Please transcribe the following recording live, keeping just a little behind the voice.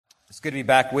It's good to be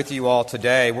back with you all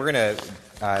today. We're going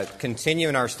to continue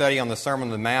in our study on the Sermon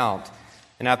on the Mount.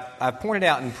 And I've pointed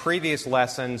out in previous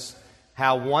lessons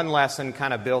how one lesson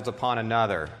kind of builds upon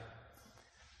another.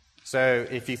 So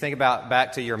if you think about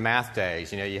back to your math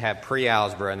days, you have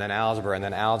pre-algebra and then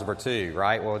algebra 2,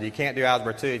 right? Well, you can't do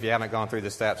algebra 2 if you haven't gone through the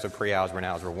steps of pre-algebra and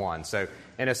algebra 1. So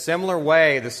in a similar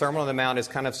way, the Sermon on the Mount is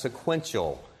kind of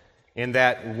sequential in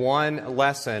that one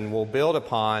lesson will build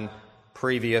upon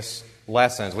previous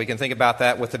lessons. We can think about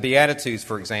that with the Beatitudes,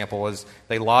 for example, as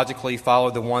they logically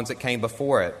follow the ones that came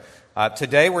before it.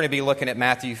 Today we're going to be looking at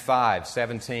Matthew 5,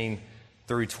 17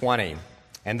 through 20.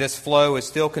 And this flow is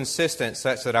still consistent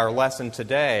such that our lesson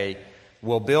today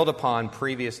will build upon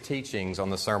previous teachings on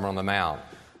the Sermon on the Mount.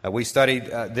 We studied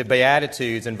the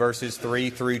Beatitudes in verses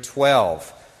 3 through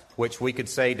 12, which we could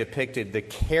say depicted the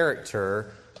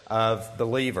character of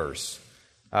believers.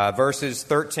 Verses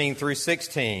 13 through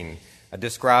 16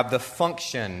 describe the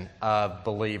function of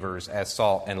believers as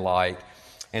salt and light.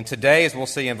 And today, as we'll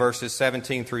see in verses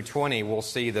 17 through 20, we'll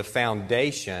see the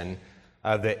foundation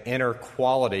of the inner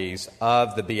qualities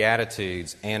of the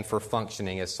Beatitudes and for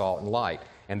functioning as salt and light.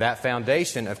 And that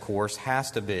foundation, of course,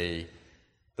 has to be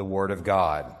the Word of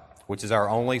God, which is our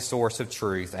only source of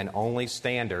truth and only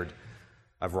standard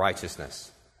of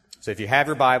righteousness. So if you have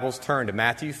your Bibles, turn to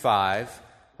Matthew 5.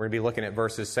 We're going to be looking at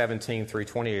verses 17 through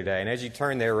 20 today. And as you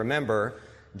turn there, remember,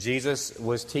 Jesus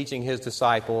was teaching his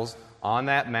disciples on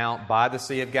that mount by the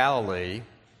Sea of Galilee,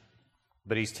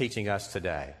 but he's teaching us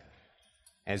today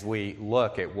as we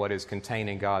look at what is contained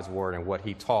in God's Word and what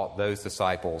he taught those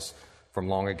disciples from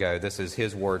long ago. This is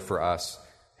his word for us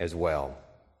as well.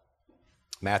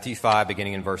 Matthew 5,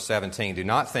 beginning in verse 17. Do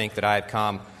not think that I have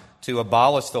come to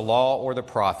abolish the law or the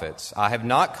prophets. I have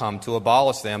not come to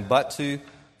abolish them, but to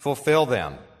fulfill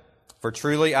them. For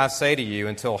truly I say to you,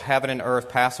 until heaven and earth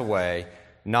pass away,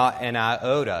 not an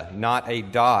iota, not a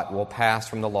dot will pass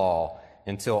from the law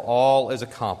until all is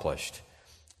accomplished.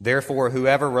 Therefore,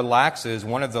 whoever relaxes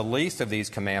one of the least of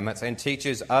these commandments and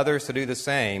teaches others to do the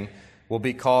same will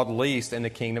be called least in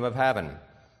the kingdom of heaven.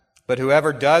 But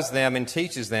whoever does them and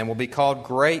teaches them will be called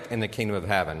great in the kingdom of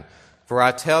heaven. For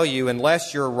I tell you,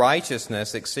 unless your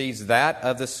righteousness exceeds that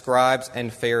of the scribes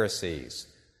and Pharisees,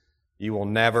 you will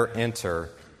never enter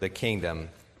the kingdom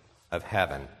of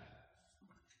heaven.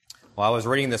 Well, I was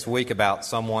reading this week about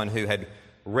someone who had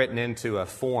written into a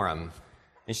forum,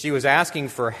 and she was asking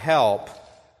for help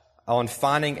on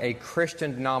finding a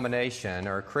Christian denomination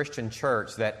or a Christian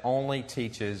church that only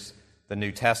teaches the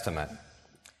New Testament.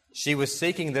 She was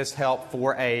seeking this help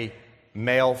for a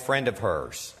male friend of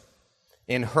hers.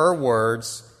 In her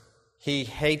words, he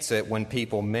hates it when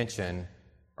people mention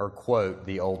or quote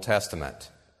the Old Testament.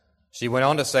 She went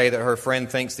on to say that her friend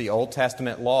thinks the Old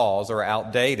Testament laws are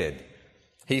outdated.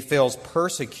 He feels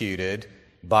persecuted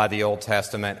by the Old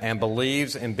Testament and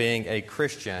believes in being a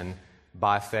Christian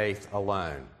by faith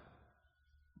alone.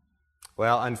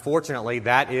 Well, unfortunately,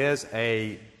 that is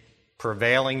a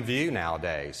prevailing view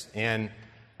nowadays in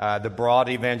the broad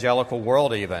evangelical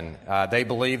world even. They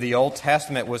believe the Old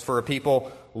Testament was for people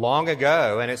long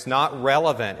ago, and it's not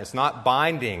relevant, it's not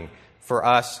binding for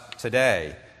us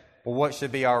today. Well, what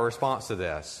should be our response to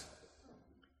this?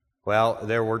 Well,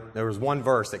 there was one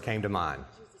verse that came to mind.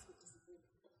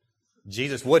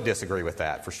 Jesus would disagree with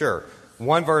that, for sure.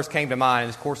 One verse came to mind,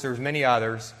 and of course there's many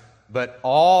others, but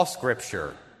all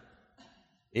Scripture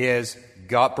is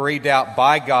God breathed out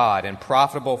by God and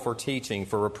profitable for teaching,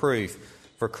 for reproof,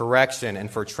 for correction, and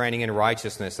for training in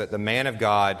righteousness, that the man of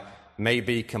God may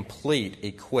be complete,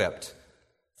 equipped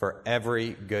for every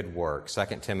good work.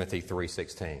 2 Timothy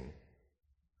 3:16.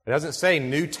 It doesn't say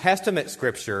New Testament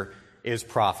Scripture is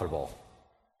profitable.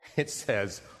 It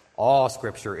says all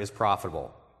Scripture is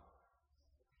profitable.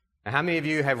 Now, how many of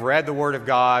you have read the Word of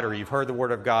God or you've heard the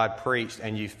Word of God preached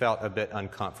and you felt a bit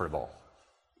uncomfortable?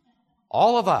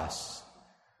 All of us.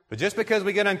 But just because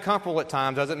we get uncomfortable at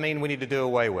times doesn't mean we need to do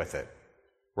away with it,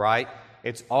 right?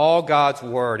 It's all God's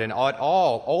Word, and it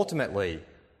all ultimately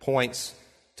points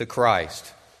to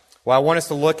Christ. Well, I want us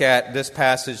to look at this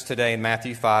passage today in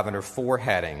Matthew 5 under four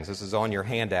headings. This is on your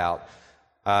handout.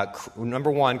 Number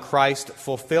one, Christ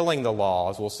fulfilling the law,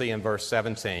 as we'll see in verse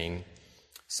 17.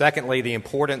 Secondly, the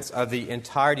importance of the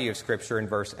entirety of Scripture in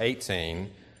verse 18.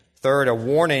 Third, a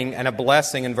warning and a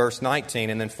blessing in verse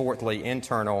 19. And then fourthly,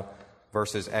 internal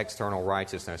versus external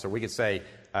righteousness. Or we could say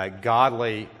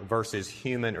godly versus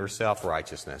human or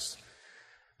self-righteousness.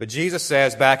 But Jesus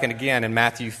says back and again in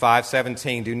Matthew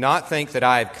 5:17, do not think that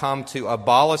I have come to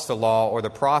abolish the law or the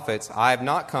prophets. I have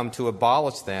not come to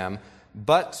abolish them,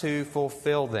 but to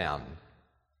fulfill them.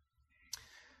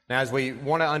 Now, as we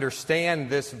want to understand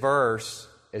this verse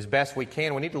as best we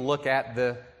can, we need to look at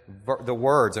the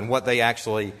words and what they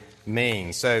actually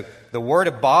mean. So the word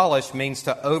abolish means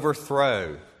to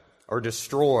overthrow or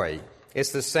destroy.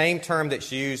 It's the same term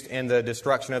that's used in the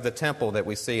destruction of the temple that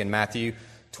we see in Matthew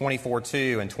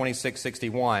 24:2 and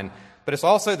 26:61. But it's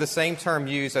also the same term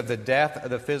used of the death of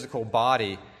the physical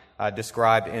body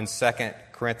described in 2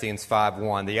 Corinthians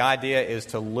 5:1. The idea is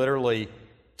to literally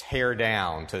tear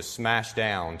down, to smash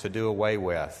down, to do away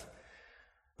with.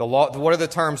 The law, what are the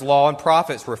terms law and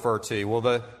prophets refer to?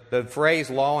 Well, the phrase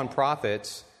law and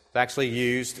prophets is actually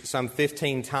used some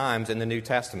 15 times in the New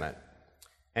Testament.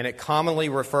 And it commonly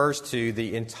refers to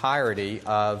the entirety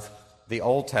of the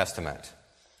Old Testament.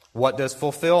 What does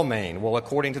fulfill mean? Well,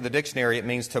 according to the dictionary, it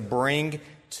means to bring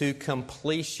to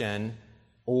completion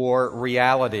or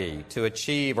reality, to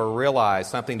achieve or realize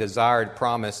something desired,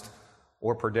 promised,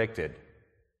 or predicted.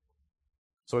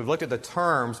 So we've looked at the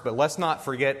terms, but let's not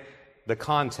forget the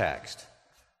context.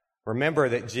 Remember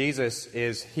that Jesus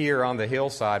is here on the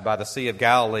hillside by the Sea of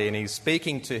Galilee, and he's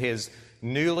speaking to his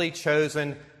newly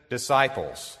chosen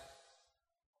disciples.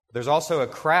 There's also a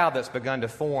crowd that's begun to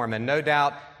form, and no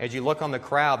doubt as you look on the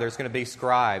crowd, there's going to be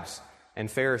scribes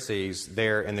and Pharisees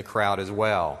there in the crowd as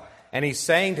well. And he's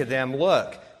saying to them,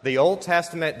 look, the Old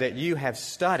Testament that you have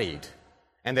studied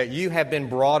and that you have been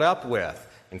brought up with,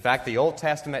 in fact, the Old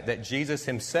Testament that Jesus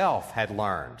himself had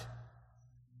learned,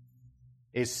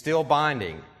 is still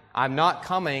binding. I'm not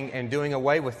coming and doing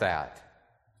away with that.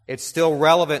 It's still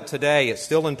relevant today. It's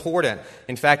still important.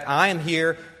 In fact, I am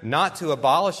here not to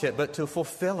abolish it, but to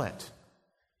fulfill it.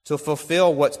 To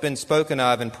fulfill what's been spoken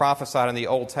of and prophesied in the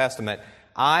Old Testament.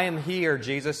 I am here,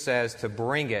 Jesus says, to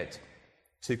bring it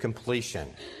to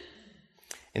completion.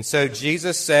 And so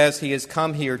Jesus says he has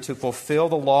come here to fulfill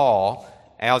the law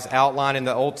as outlined in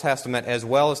the Old Testament, as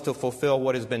well as to fulfill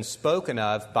what has been spoken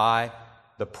of by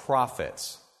the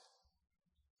prophets.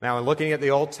 Now, in looking at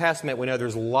the Old Testament, we know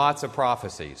there's lots of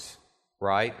prophecies,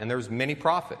 right? And there's many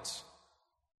prophets.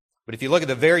 But if you look at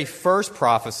the very first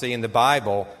prophecy in the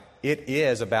Bible, it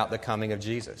is about the coming of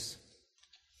Jesus.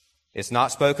 It's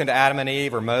not spoken to Adam and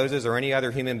Eve or Moses or any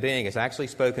other human being. It's actually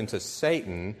spoken to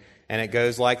Satan, and it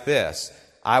goes like this: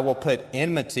 I will put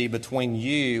enmity between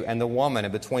you and the woman,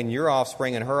 and between your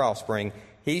offspring and her offspring.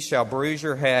 He shall bruise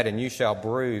your head, and you shall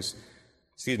bruise,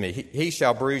 he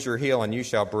shall bruise your heel, and you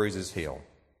shall bruise his heel.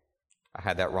 I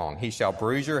had that wrong. He shall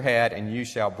bruise your head, and you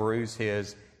shall bruise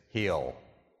his heel.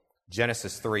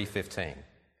 Genesis 3:15.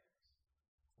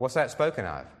 What's that spoken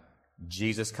of?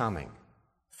 Jesus coming.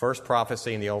 First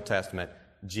prophecy in the Old Testament,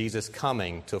 Jesus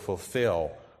coming to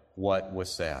fulfill what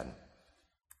was said.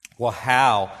 Well,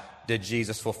 how did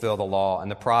Jesus fulfill the law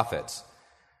and the prophets?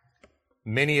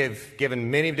 Many have given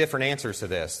many different answers to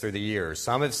this through the years.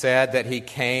 Some have said that he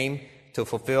came to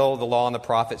fulfill the law and the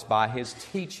prophets by his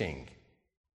teaching.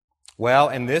 Well,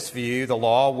 in this view, the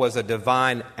law was a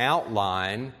divine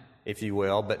outline, if you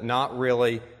will, but not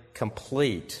really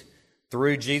complete.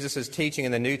 Through Jesus' teaching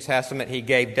in the New Testament, he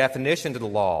gave definition to the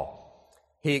law.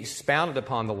 He expounded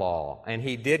upon the law, and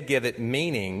he did give it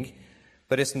meaning,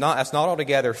 but it's not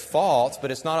altogether false, but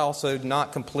it's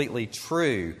not completely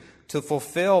true. To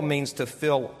fulfill means to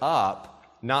fill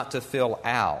up, not to fill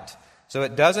out. So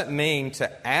it doesn't mean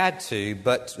to add to,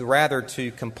 but rather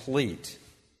to complete.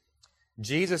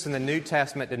 Jesus in the New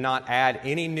Testament did not add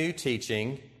any new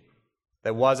teaching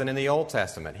that wasn't in the Old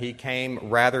Testament. He came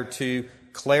rather to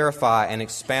clarify and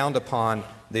expound upon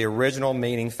the original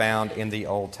meaning found in the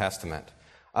Old Testament.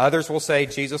 Others will say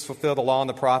Jesus fulfilled the law and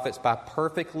the prophets by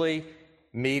perfectly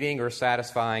meeting or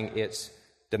satisfying its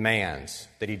demands.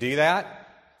 Did he do that?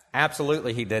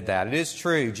 Absolutely he did that. It is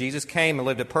true. Jesus came and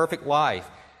lived a perfect life,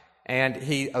 and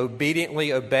he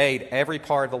obediently obeyed every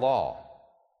part of the law.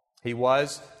 He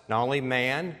was not only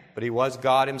man, but he was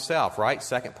God himself, right?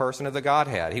 Second person of the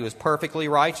Godhead. He was perfectly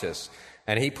righteous,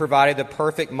 and he provided the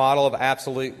perfect model of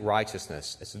absolute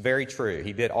righteousness. It's very true.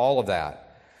 He did all of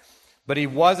that. But he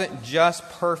wasn't just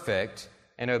perfect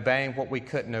in obeying what we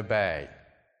couldn't obey.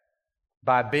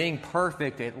 By being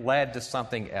perfect, it led to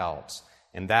something else,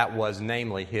 and that was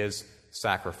namely his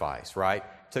sacrifice, right?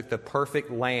 It took the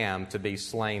perfect lamb to be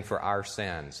slain for our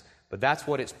sins. But that's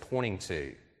what it's pointing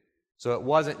to. So it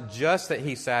wasn't just that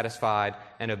he satisfied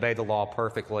and obeyed the law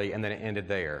perfectly and then it ended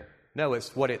there. No,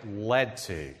 it's what it led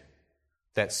to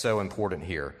that's so important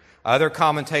here. Other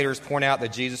commentators point out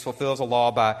that Jesus fulfills the law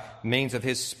by means of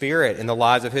his Spirit in the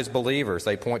lives of his believers.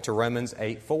 They point to Romans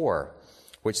 8:4,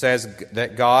 which says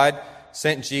that God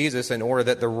sent Jesus in order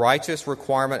that the righteous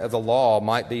requirement of the law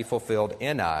might be fulfilled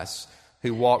in us,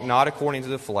 who walk not according to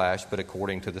the flesh, but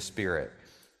according to the Spirit.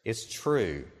 It's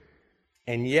true.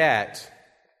 And yet,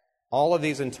 all of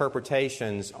these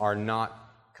interpretations are not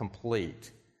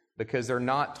complete because they're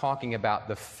not talking about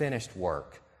the finished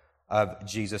work of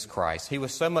Jesus Christ. He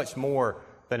was so much more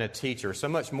than a teacher, so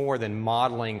much more than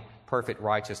modeling perfect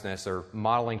righteousness or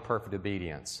modeling perfect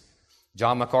obedience.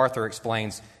 John MacArthur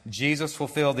explains, Jesus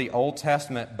fulfilled the Old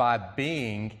Testament by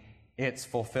being its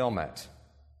fulfillment.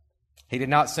 He did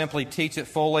not simply teach it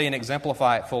fully and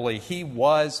exemplify it fully. He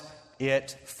was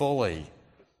it fully.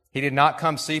 He did not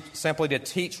come simply to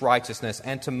teach righteousness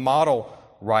and to model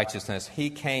righteousness. He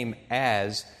came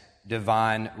as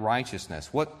divine righteousness.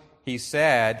 What he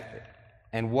said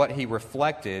and what he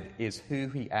reflected is who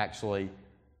he actually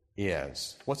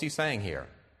is. What's he saying here?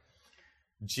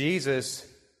 Jesus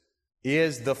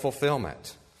is the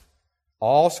fulfillment.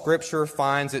 All Scripture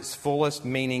finds its fullest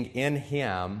meaning in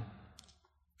him,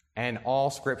 and all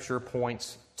Scripture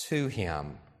points to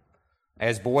him.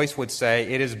 As Boyce would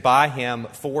say, it is by him,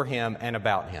 for him, and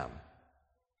about him.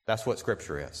 That's what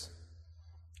Scripture is.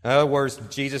 In other words,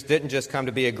 Jesus didn't just come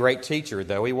to be a great teacher,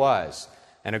 though he was,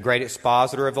 and a great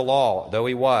expositor of the law, though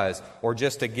he was, or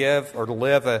just to give or to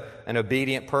live an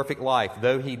obedient, perfect life,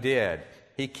 though he did.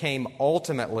 He came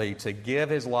ultimately to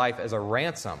give his life as a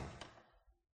ransom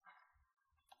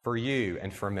for you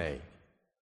and for me.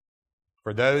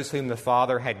 For those whom the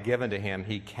Father had given to him,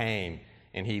 he came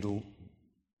and he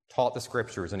taught the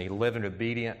Scriptures and he lived an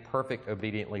obedient, perfect,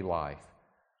 obediently life.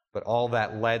 But all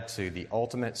that led to the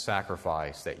ultimate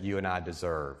sacrifice that you and I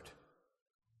deserved.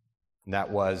 And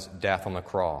that was death on the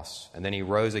cross. And then he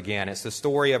rose again. It's the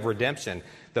story of redemption.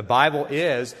 The Bible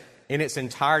is, in its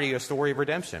entirety, a story of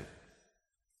redemption.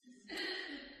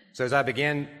 So as I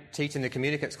begin teaching the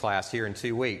communicants class here in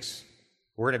 2 weeks,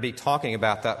 we're going to be talking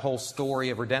about that whole story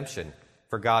of redemption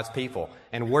for God's people.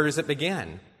 And where does it begin?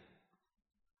 It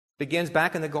begins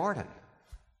back in the garden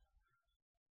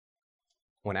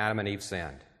when Adam and Eve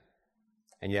sinned.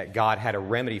 And yet God had a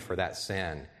remedy for that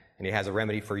sin, and he has a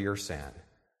remedy for your sin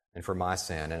and for my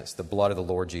sin, and it's the blood of the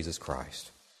Lord Jesus Christ.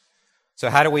 So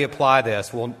how do we apply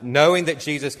this? Well, knowing that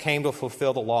Jesus came to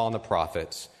fulfill the law and the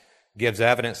prophets gives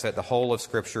evidence that the whole of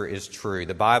Scripture is true.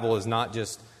 The Bible is not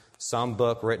just some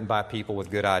book written by people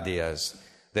with good ideas.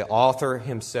 The author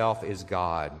himself is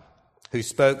God, who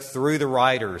spoke through the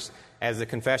writers, as the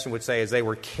confession would say, as they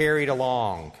were carried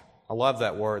along. I love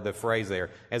that word, the phrase there.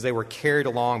 As they were carried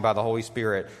along by the Holy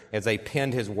Spirit, as they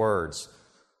penned his words.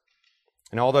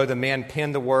 And although the men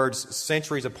penned the words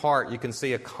centuries apart, you can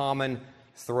see a common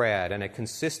thread and a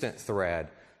consistent thread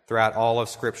throughout all of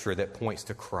Scripture that points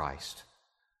to Christ,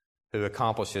 who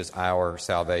accomplishes our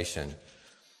salvation.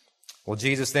 Well,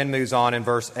 Jesus then moves on in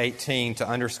verse 18 to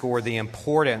underscore the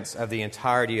importance of the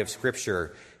entirety of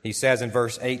Scripture. He says in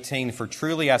verse 18, "For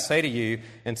truly I say to you,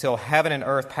 until heaven and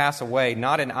earth pass away,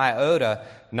 not an iota,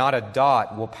 not a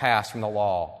dot will pass from the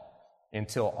law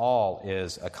until all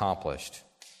is accomplished."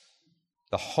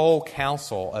 The whole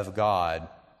counsel of God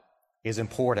is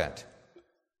important,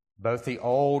 both the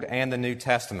Old and the New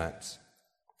Testaments.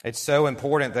 It's so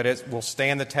important that it will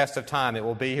stand the test of time. It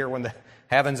will be here when the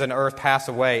heavens and earth pass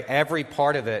away. Every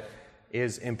part of it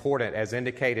is important, as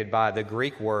indicated by the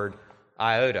Greek word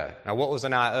iota. Now, what was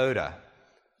an iota?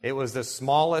 It was the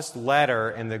smallest letter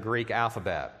in the Greek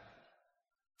alphabet.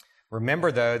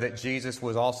 Remember, though, that Jesus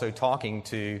was also talking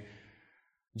to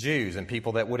Jews and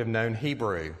people that would have known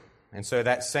Hebrew. And so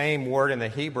that same word in the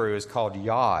Hebrew is called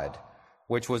yod,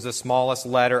 which was the smallest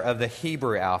letter of the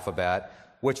Hebrew alphabet,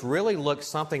 which really looks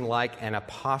something like an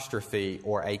apostrophe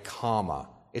or a comma.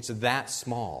 It's that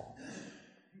small.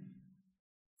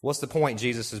 What's the point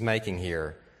Jesus is making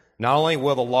here? Not only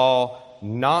will the law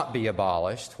not be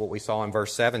abolished, what we saw in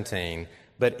verse 17,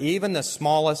 but even the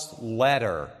smallest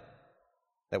letter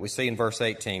that we see in verse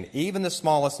 18, even the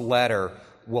smallest letter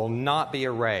will not be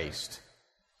erased.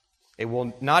 It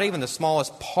will not even the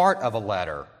smallest part of a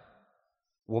letter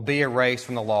will be erased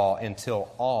from the law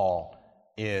until all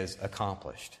is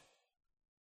accomplished.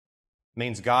 It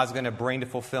means God's going to bring to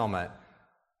fulfillment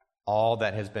all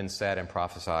that has been said and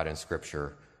prophesied in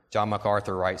Scripture. John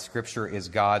MacArthur writes, Scripture is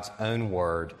God's own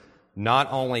word,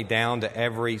 not only down to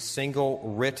every single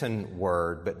written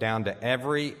word, but down to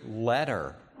every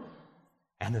letter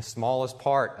and the smallest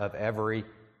part of every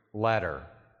letter.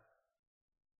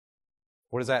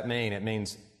 What does that mean? It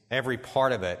means every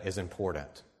part of it is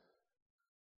important.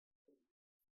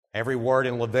 Every word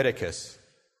in Leviticus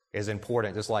is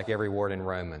important, just like every word in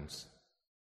Romans.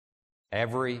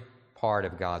 Every part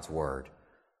of God's word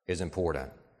is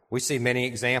important. We see many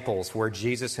examples where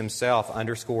Jesus himself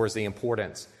underscores the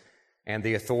importance and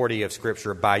the authority of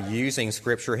Scripture by using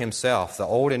Scripture himself. The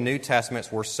Old and New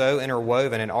Testaments were so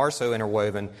interwoven and are so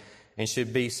interwoven and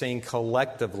should be seen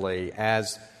collectively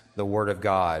as the Word of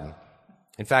God.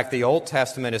 In fact, the Old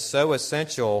Testament is so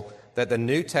essential that the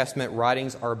New Testament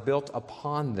writings are built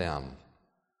upon them.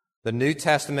 The New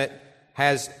Testament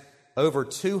has over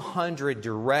 200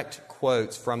 direct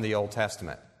quotes from the Old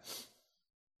Testament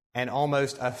and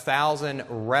almost 1,000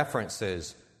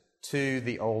 references to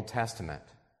the Old Testament.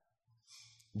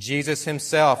 Jesus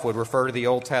himself would refer to the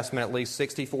Old Testament at least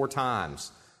 64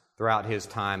 times throughout his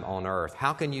time on earth.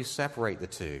 How can you separate the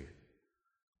two?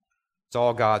 It's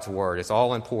all God's Word. It's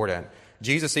all important.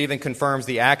 Jesus even confirms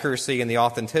the accuracy and the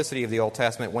authenticity of the Old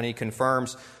Testament when he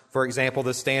confirms, for example,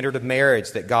 the standard of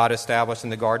marriage that God established in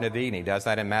the Garden of Eden. He does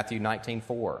that in Matthew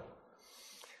 19:4.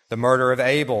 The murder of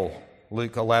Abel,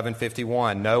 Luke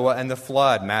 11:51. Noah and the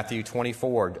flood, Matthew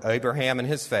 24. Abraham and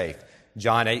his faith,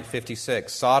 John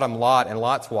 8:56. Sodom, Lot, and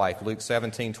Lot's wife, Luke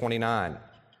 17:29.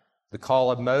 The call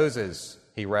of Moses,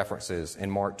 he references in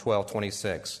Mark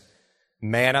 12:26.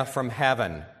 Manna from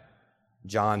heaven,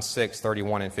 John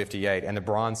 6:31 and 58. And the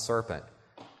bronze serpent,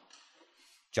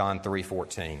 John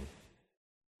 3:14.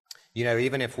 You know,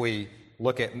 even if we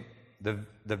look at the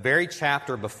very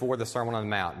chapter before the Sermon on the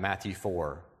Mount, Matthew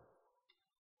 4,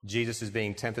 Jesus is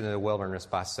being tempted in the wilderness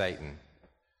by Satan.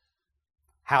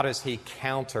 How does he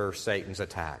counter Satan's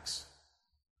attacks?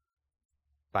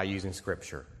 By using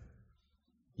Scripture.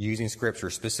 Using Scripture.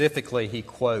 Specifically, he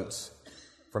quotes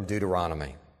from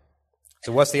Deuteronomy.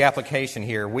 So what's the application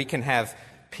here? We can have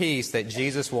peace that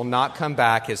Jesus will not come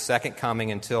back, his second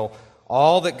coming, until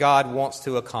all that God wants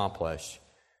to accomplish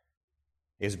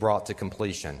is brought to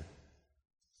completion.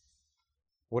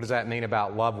 What does that mean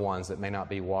about loved ones that may not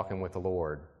be walking with the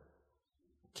Lord?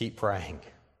 Keep praying.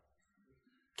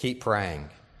 Keep praying.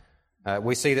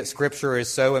 We see that Scripture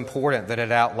is so important that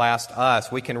it outlasts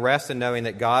us. We can rest in knowing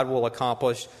that God will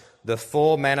accomplish the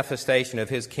full manifestation of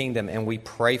his kingdom, and we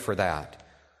pray for that.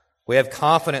 We have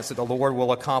confidence that the Lord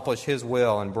will accomplish his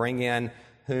will and bring in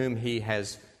whom he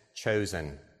has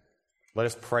chosen. Let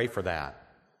us pray for that.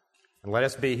 And let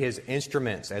us be his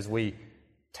instruments as we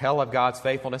tell of God's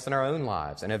faithfulness in our own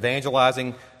lives and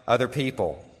evangelizing other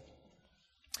people.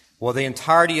 Well, the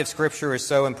entirety of Scripture is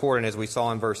so important, as we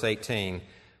saw in verse 18.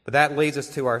 But that leads us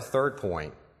to our third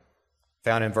point,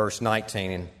 found in verse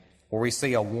 19, where we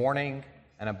see a warning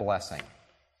and a blessing.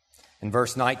 In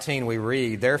verse 19 we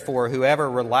read, "Therefore, whoever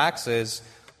relaxes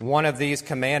one of these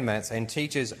commandments and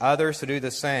teaches others to do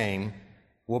the same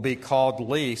will be called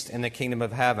least in the kingdom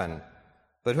of heaven.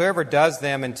 But whoever does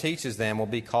them and teaches them will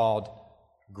be called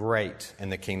great in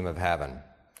the kingdom of heaven."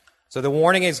 So the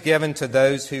warning is given to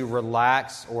those who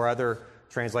relax, or other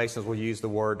translations will use the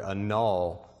word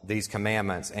annul, these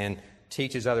commandments, and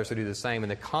teaches others to do the same.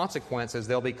 And the consequence is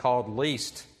they'll be called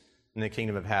least in the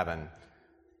kingdom of heaven.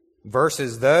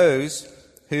 Versus those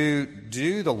who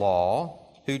do the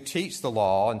law, who teach the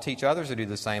law and teach others to do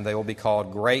the same, they will be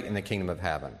called great in the kingdom of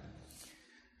heaven.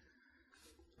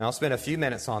 Now, I'll spend a few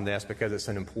minutes on this because it's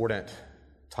an important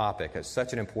topic. It's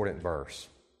such an important verse.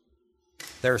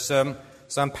 There are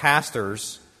some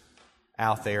pastors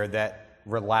out there that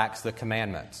relax the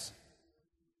commandments.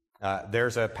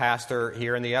 There's a pastor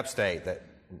here in the upstate that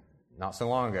not so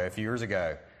long ago, a few years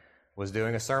ago, was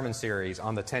doing a sermon series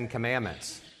on the 10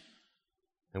 Commandments.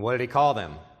 And what did he call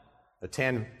them? The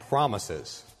 10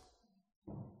 Promises.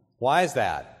 Why is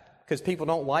that? Because people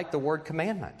don't like the word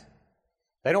commandment.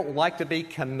 They don't like to be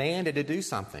commanded to do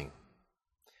something.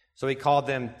 So he called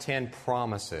them 10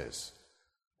 Promises,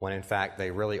 when in fact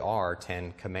they really are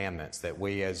 10 Commandments that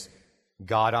we as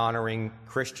God-honoring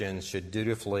Christians should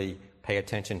dutifully pay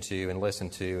attention to and listen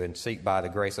to and seek by the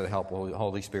grace of the help of the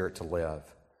Holy Spirit to live.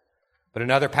 But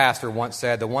another pastor once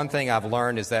said, "The one thing I've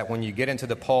learned is that when you get into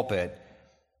the pulpit,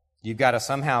 you've got to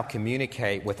somehow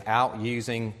communicate without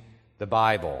using the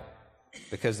Bible,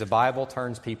 because the Bible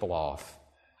turns people off."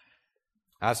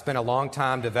 I've spent a long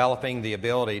time developing the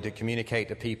ability to communicate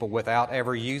to people without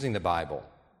ever using the Bible.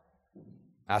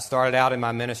 I started out in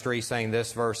my ministry saying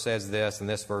this verse says this and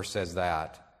this verse says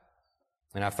that.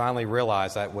 And I finally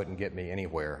realized that wouldn't get me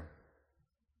anywhere.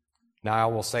 Now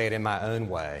I will say it in my own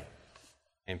way,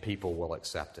 and people will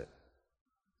accept it.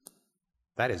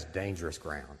 That is dangerous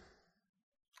ground.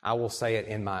 I will say it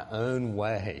in my own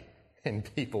way, and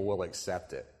people will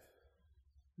accept it.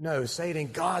 No, say it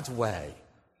in God's way,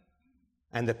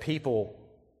 and the people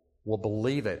will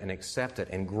believe it and accept it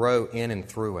and grow in and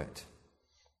through it.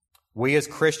 We as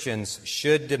Christians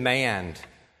should demand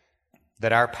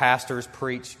that our pastors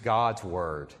preach God's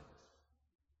word,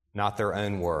 not their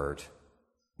own word.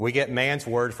 We get man's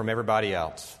word from everybody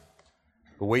else,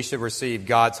 but we should receive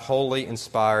God's holy,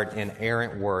 inspired,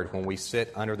 inerrant word when we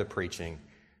sit under the preaching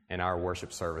in our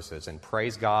worship services. And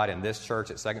praise God, in this church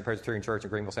at Second Presbyterian Church in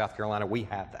Greenville, South Carolina, we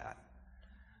have that.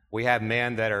 We have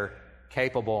men that are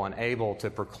capable and able to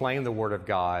proclaim the Word of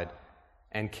God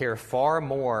and care far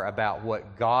more about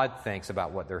what God thinks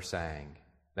about what they're saying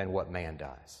than what man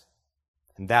does.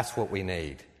 And that's what we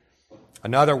need.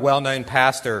 Another well-known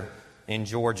pastor in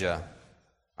Georgia,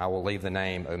 I will leave the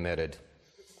name omitted,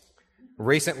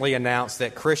 recently announced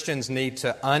that Christians need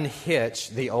to unhitch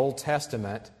the Old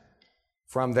Testament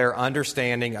from their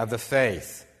understanding of the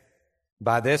faith.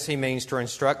 By this, he means to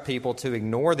instruct people to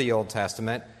ignore the Old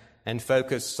Testament and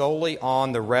focus solely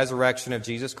on the resurrection of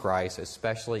Jesus Christ,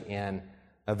 especially in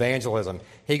evangelism.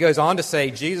 He goes on to say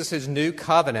Jesus' new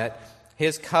covenant,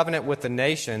 his covenant with the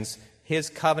nations, his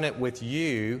covenant with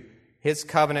you, his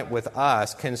covenant with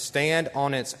us, can stand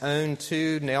on its own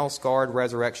two nail-scarred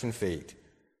resurrection feet.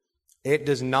 It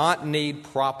does not need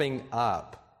propping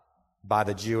up by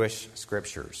the Jewish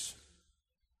scriptures.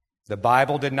 The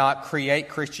Bible did not create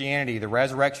Christianity. The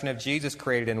resurrection of Jesus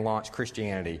created and launched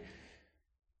Christianity.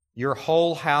 Your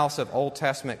whole house of Old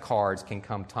Testament cards can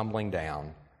come tumbling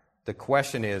down. The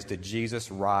question is, did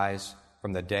Jesus rise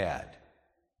from the dead?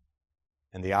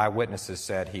 And the eyewitnesses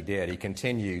said he did. He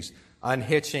continues,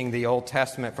 unhitching the Old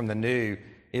Testament from the New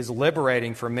is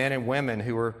liberating for men and women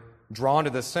who are drawn to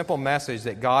the simple message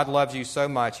that God loves you so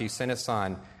much he sent his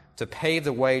Son to pave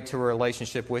the way to a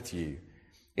relationship with you.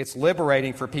 It's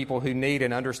liberating for people who need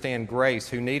and understand grace,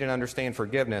 who need and understand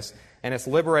forgiveness, and it's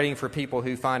liberating for people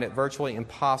who find it virtually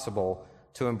impossible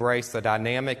to embrace the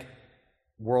dynamic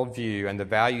worldview and the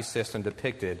value system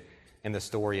depicted in the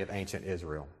story of ancient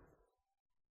Israel.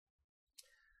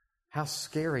 How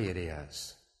scary it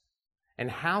is.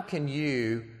 And how can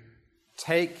you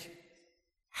take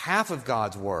half of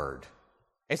God's Word?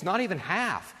 It's not even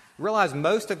half. Realize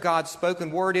most of God's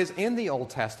spoken Word is in the Old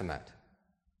Testament.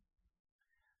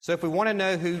 So if we want to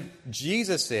know who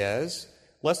Jesus is,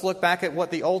 let's look back at what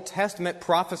the Old Testament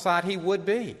prophesied he would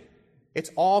be.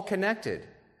 It's all connected.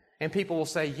 And people will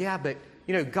say, yeah, but,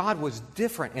 God was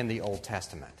different in the Old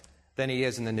Testament than he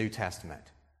is in the New Testament.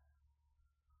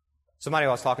 Somebody I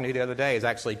was talking to the other day is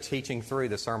actually teaching through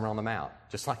the Sermon on the Mount,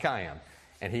 just like I am.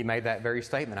 And he made that very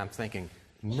statement. I'm thinking,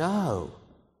 no.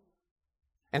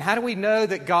 And how do we know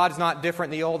that God's not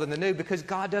different in the Old and the New? Because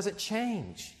God doesn't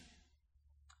change.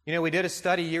 We did a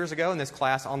study years ago in this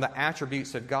class on the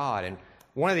attributes of God. And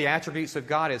one of the attributes of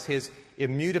God is his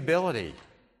immutability.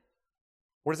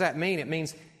 What does that mean? It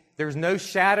means there's no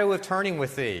shadow of turning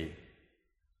with thee.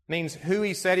 It means who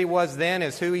he said he was then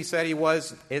is who he said he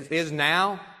is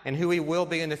now, and who he will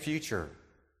be in the future.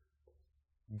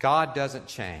 God doesn't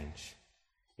change.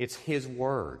 It's his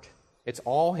Word. It's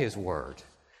all his Word.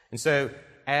 And so,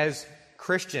 as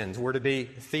Christians, we're to be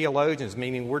theologians,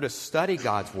 meaning we're to study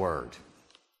God's Word.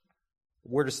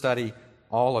 We're to study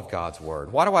all of God's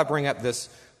Word. Why do I bring up this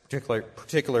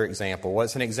particular example? Well,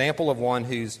 it's an example of one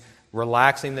who's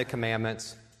relaxing the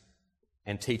commandments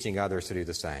and teaching others to do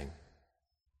the same.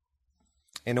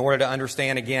 In order to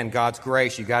understand, again, God's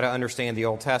grace, you've got to understand the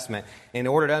Old Testament. In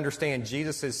order to understand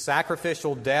Jesus'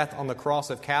 sacrificial death on the cross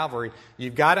of Calvary,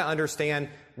 you've got to understand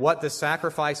what the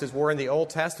sacrifices were in the Old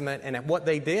Testament and what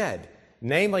they did.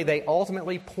 Namely, they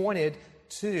ultimately pointed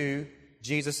to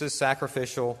Jesus'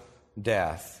 sacrificial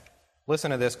death. Listen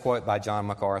to this quote by John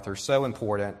MacArthur, so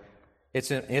important.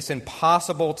 It's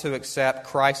impossible to accept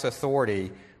Christ's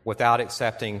authority without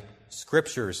accepting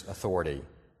Scripture's authority.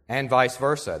 And vice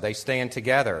versa. They stand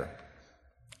together.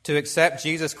 To accept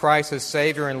Jesus Christ as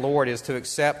Savior and Lord is to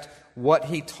accept what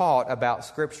he taught about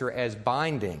Scripture as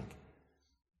binding.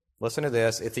 Listen to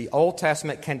this. If the Old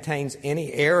Testament contains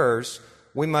any errors,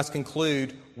 we must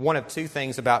conclude one of two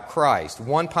things about Christ.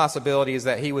 One possibility is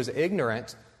that he was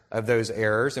ignorant of those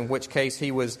errors, in which case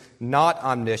he was not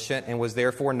omniscient and was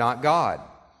therefore not God.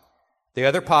 The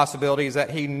other possibility is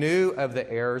that he knew of the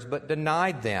errors but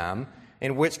denied them,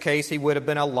 in which case he would have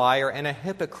been a liar and a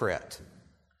hypocrite,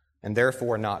 and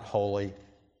therefore not wholly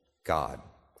God.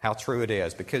 How true it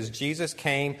is. Because Jesus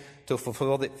came to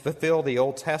fulfill the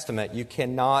Old Testament, you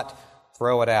cannot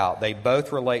throw it out. They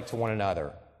both relate to one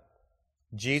another.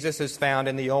 Jesus is found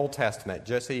in the Old Testament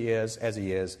just as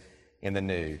he is in the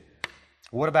New.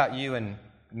 What about you and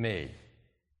me?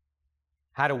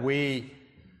 How do we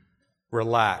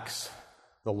relax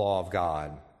the law of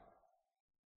God?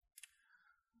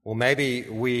 Well, maybe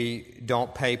we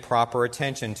don't pay proper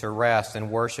attention to rest and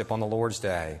worship on the Lord's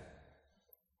Day.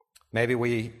 Maybe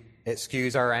we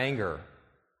excuse our anger,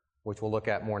 which we'll look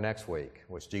at more next week,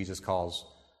 which Jesus calls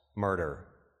murder.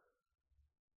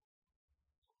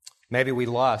 Maybe we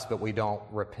lust, but we don't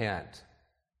repent,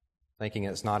 thinking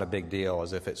it's not a big deal,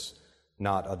 as if it's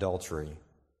not adultery.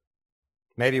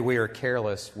 Maybe we are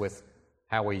careless with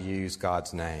how we use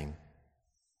God's name.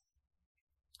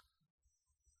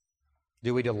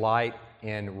 Do we delight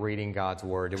in reading God's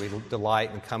Word? Do we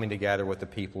delight in coming together with the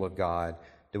people of God?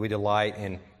 Do we delight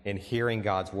in hearing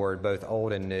God's Word, both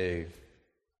old and new?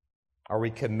 Are we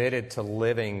committed to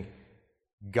living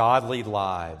godly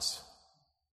lives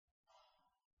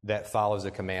that follows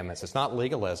the commandments? It's not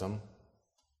legalism.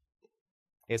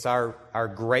 It's our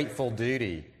grateful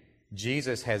duty.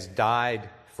 Jesus has died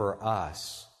for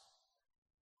us.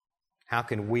 How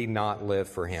can we not live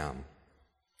for Him?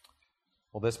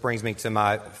 Well, this brings me to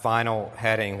my final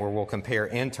heading where we'll compare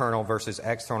internal versus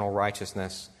external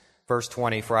righteousness. Verse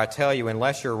 20, "For I tell you,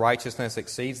 unless your righteousness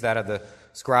exceeds that of the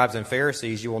scribes and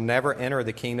Pharisees, you will never enter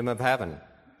the kingdom of heaven."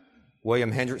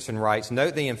 William Hendrickson writes,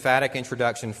 "Note the emphatic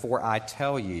introduction, 'for I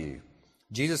tell you.'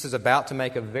 Jesus is about to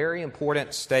make a very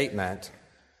important statement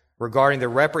regarding the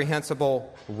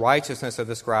reprehensible righteousness of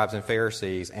the scribes and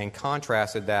Pharisees and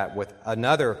contrasted that with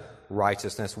another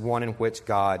righteousness, one in which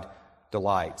God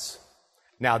delights."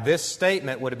 Now, this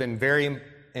statement would have been very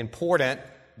important,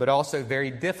 but also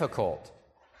very difficult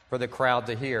for the crowd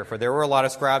to hear, for there were a lot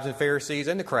of scribes and Pharisees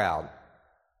in the crowd.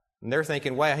 And they're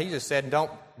thinking, well, he just said,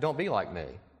 don't be like me.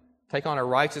 Take on a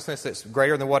righteousness that's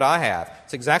greater than what I have.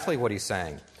 It's exactly what he's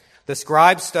saying. The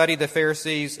scribes studied the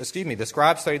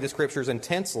Scriptures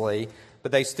intensely,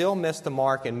 but they still missed the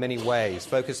mark in many ways,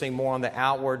 focusing more on the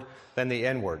outward than the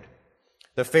inward.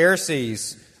 The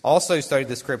Pharisees also studied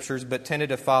the Scriptures, but tended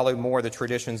to follow more the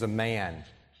traditions of man,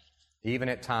 even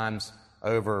at times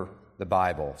over the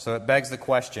Bible. So it begs the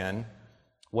question,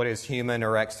 what is human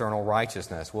or external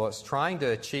righteousness? Well, it's trying to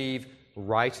achieve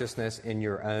righteousness in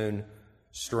your own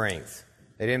strength.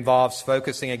 It involves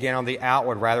focusing again on the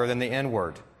outward rather than the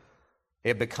inward.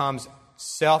 It becomes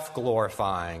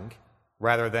self-glorifying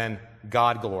rather than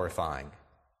God-glorifying.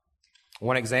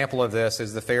 One example of this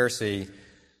is the Pharisee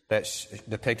that's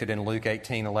depicted in Luke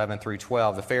 18:11 through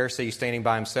 12. The Pharisee, standing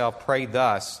by himself, prayed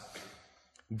thus,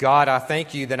 "God, I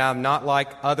thank you that I'm not like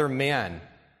other men,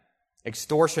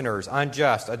 extortioners,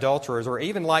 unjust, adulterers, or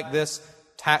even like this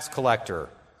tax collector.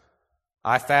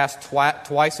 I fast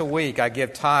twice a week. I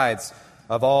give tithes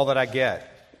of all that I get."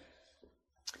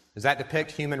 Does that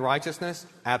depict human righteousness?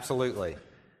 Absolutely.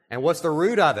 And what's the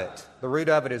root of it? The root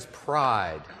of it is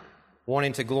pride,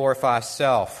 wanting to glorify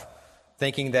self,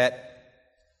 thinking that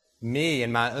me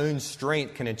and my own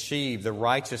strength can achieve the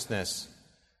righteousness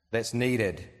that's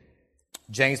needed.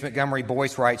 James Montgomery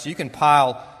Boyce writes, "You can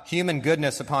pile human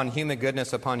goodness upon human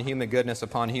goodness upon human goodness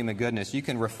upon human goodness. You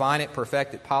can refine it,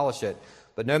 perfect it, polish it,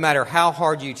 but no matter how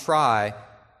hard you try,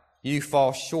 you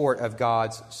fall short of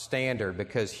God's standard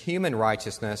because human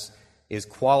righteousness is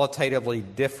qualitatively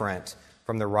different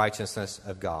from the righteousness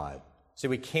of God." So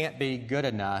we can't be good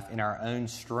enough in our own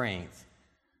strength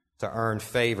to earn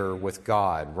favor with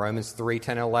God. Romans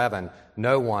 3:10 and 11,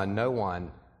 no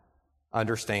one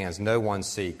understands, no one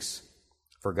seeks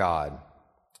for God.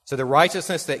 So the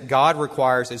righteousness that God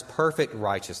requires is perfect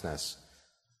righteousness.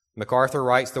 MacArthur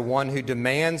writes, "The one who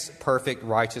demands perfect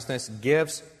righteousness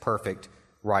gives perfect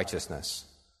righteousness."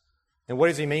 And what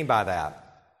does he mean by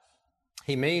that?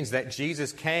 He means that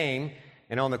Jesus came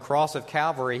and on the cross of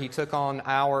Calvary, he took on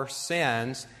our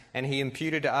sins and he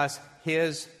imputed to us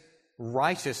his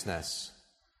righteousness,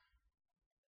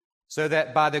 so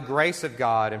that by the grace of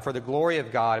God and for the glory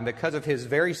of God and because of his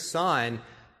very Son,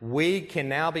 we can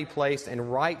now be placed in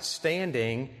right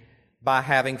standing by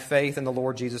having faith in the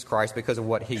Lord Jesus Christ because of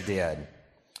what he did.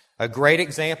 A great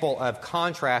example of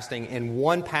contrasting in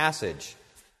one passage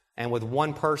and with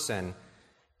one person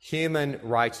human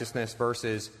righteousness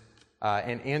versus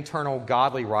an internal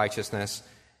godly righteousness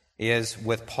is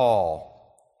with Paul.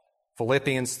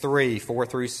 Philippians 3:4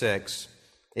 through 6.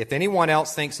 "If anyone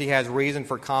else thinks he has reason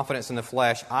for confidence in the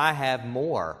flesh, I have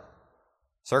more.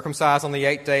 Circumcised on the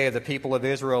 8th day of the people of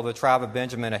Israel, the tribe of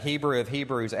Benjamin, a Hebrew of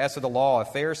Hebrews, as to the law, a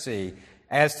Pharisee,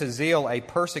 as to zeal, a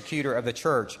persecutor of the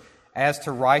church, as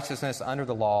to righteousness under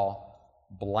the law,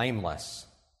 blameless."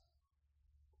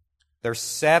 There's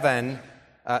 7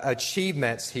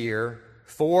 achievements here,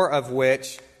 4 of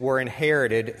which were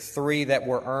inherited, 3 that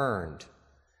were earned.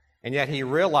 And yet he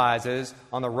realizes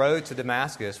on the road to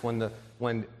Damascus,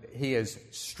 when he is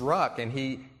struck and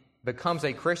he becomes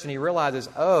a Christian, he realizes,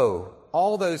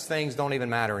 all those things don't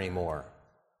even matter anymore.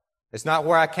 It's not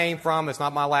where I came from. It's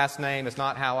not my last name. It's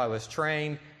not how I was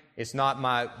trained. It's not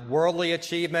my worldly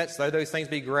achievements, though those things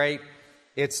be great.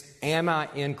 It's, am I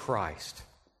in Christ?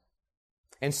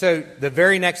 And so the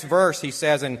very next verse he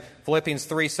says in Philippians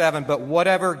 3:7, "But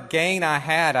whatever gain I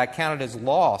had, I counted as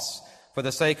loss for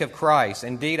the sake of Christ.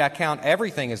 Indeed, I count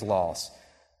everything as loss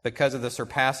because of the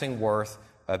surpassing worth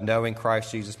of knowing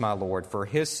Christ Jesus my Lord. For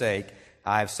his sake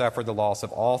I have suffered the loss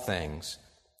of all things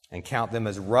and count them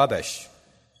as rubbish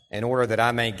in order that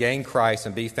I may gain Christ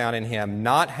and be found in him,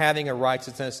 not having a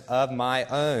righteousness of my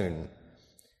own,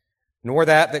 nor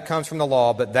that comes from the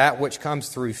law, but that which comes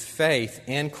through faith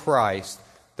in Christ,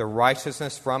 the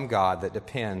righteousness from God that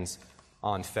depends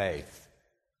on faith.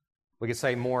 We could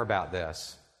say more about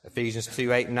this. Ephesians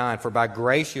 2, 8, and 9, for by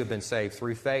grace you have been saved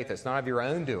through faith. It's not of your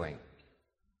own doing.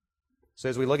 So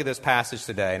as we look at this passage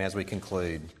today and as we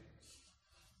conclude,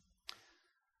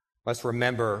 let's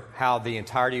remember how the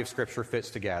entirety of Scripture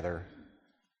fits together.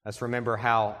 Let's remember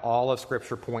how all of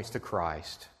Scripture points to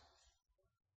Christ.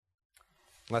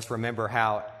 Let's remember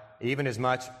how even as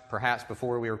much, perhaps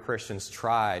before we were Christians,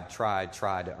 tried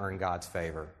to earn God's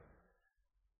favor.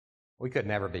 We could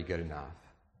never be good enough.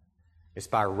 It's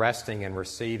by resting and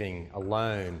receiving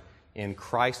alone in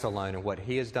Christ alone and what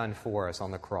He has done for us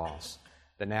on the cross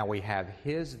that now we have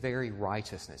His very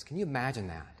righteousness. Can you imagine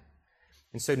that?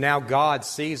 And so now God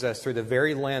sees us through the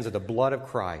very lens of the blood of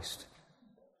Christ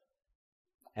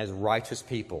as righteous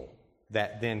people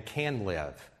that then can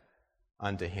live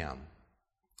unto Him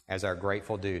as our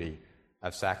grateful duty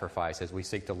of sacrifice as we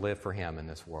seek to live for Him in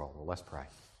this world. Well, let's pray.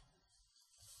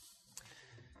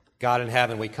 God in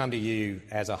heaven, we come to you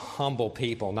as a humble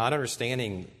people, not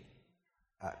understanding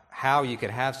how you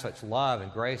could have such love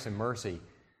and grace and mercy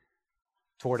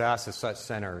toward us as such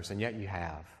sinners, and yet you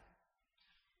have.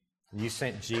 You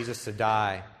sent Jesus to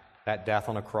die that death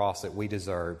on a cross that we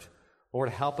deserved. Lord,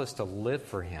 help us to live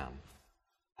for Him.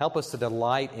 Help us to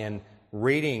delight in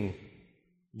reading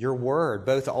your word,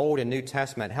 both Old and New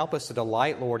Testament. Help us to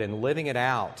delight, Lord, in living it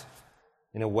out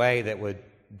in a way that would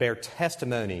bear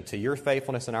testimony to your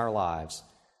faithfulness in our lives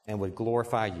and would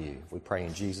glorify you. We pray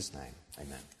in Jesus' name.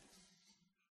 Amen.